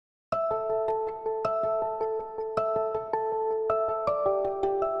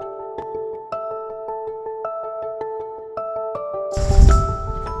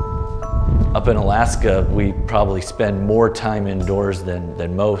Up in Alaska, we probably spend more time indoors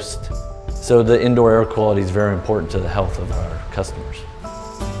than most. So the indoor air quality is very important to the health of our customers.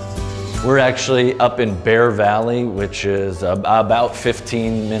 We're actually up in Bear Valley, which is about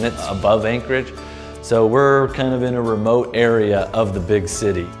 15 minutes above Anchorage. So we're kind of in a remote area of the big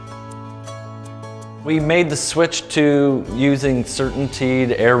city. We made the switch to using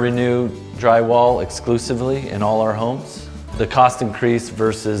CertainTeed Air Renew drywall exclusively in all our homes. The cost increase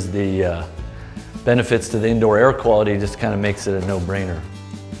versus the benefits to the indoor air quality just kind of makes it a no-brainer.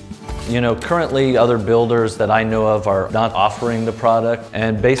 You know, currently other builders that I know of are not offering the product,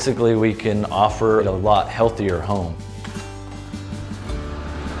 and basically we can offer a lot healthier home.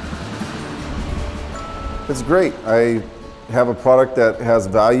 It's great. I have a product that has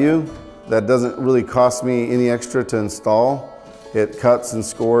value, that doesn't really cost me any extra to install. It cuts and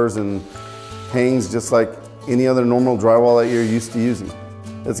scores and hangs just like any other normal drywall that you're used to using.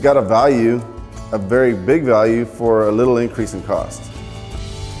 It's got a value, a very big value for a little increase in cost.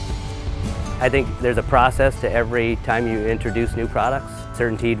 I think there's a process to every time you introduce new products.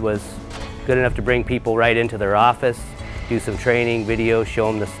 CertainTeed was good enough to bring people right into their office, do some training, videos, show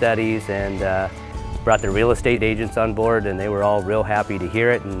them the studies, and brought the real estate agents on board, and they were all real happy to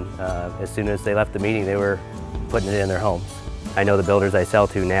hear it, and as soon as they left the meeting, they were putting it in their homes. I know the builders I sell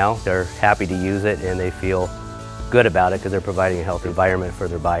to now, they're happy to use it and they feel good about it because they're providing a healthy environment for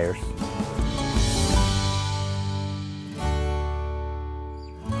their buyers.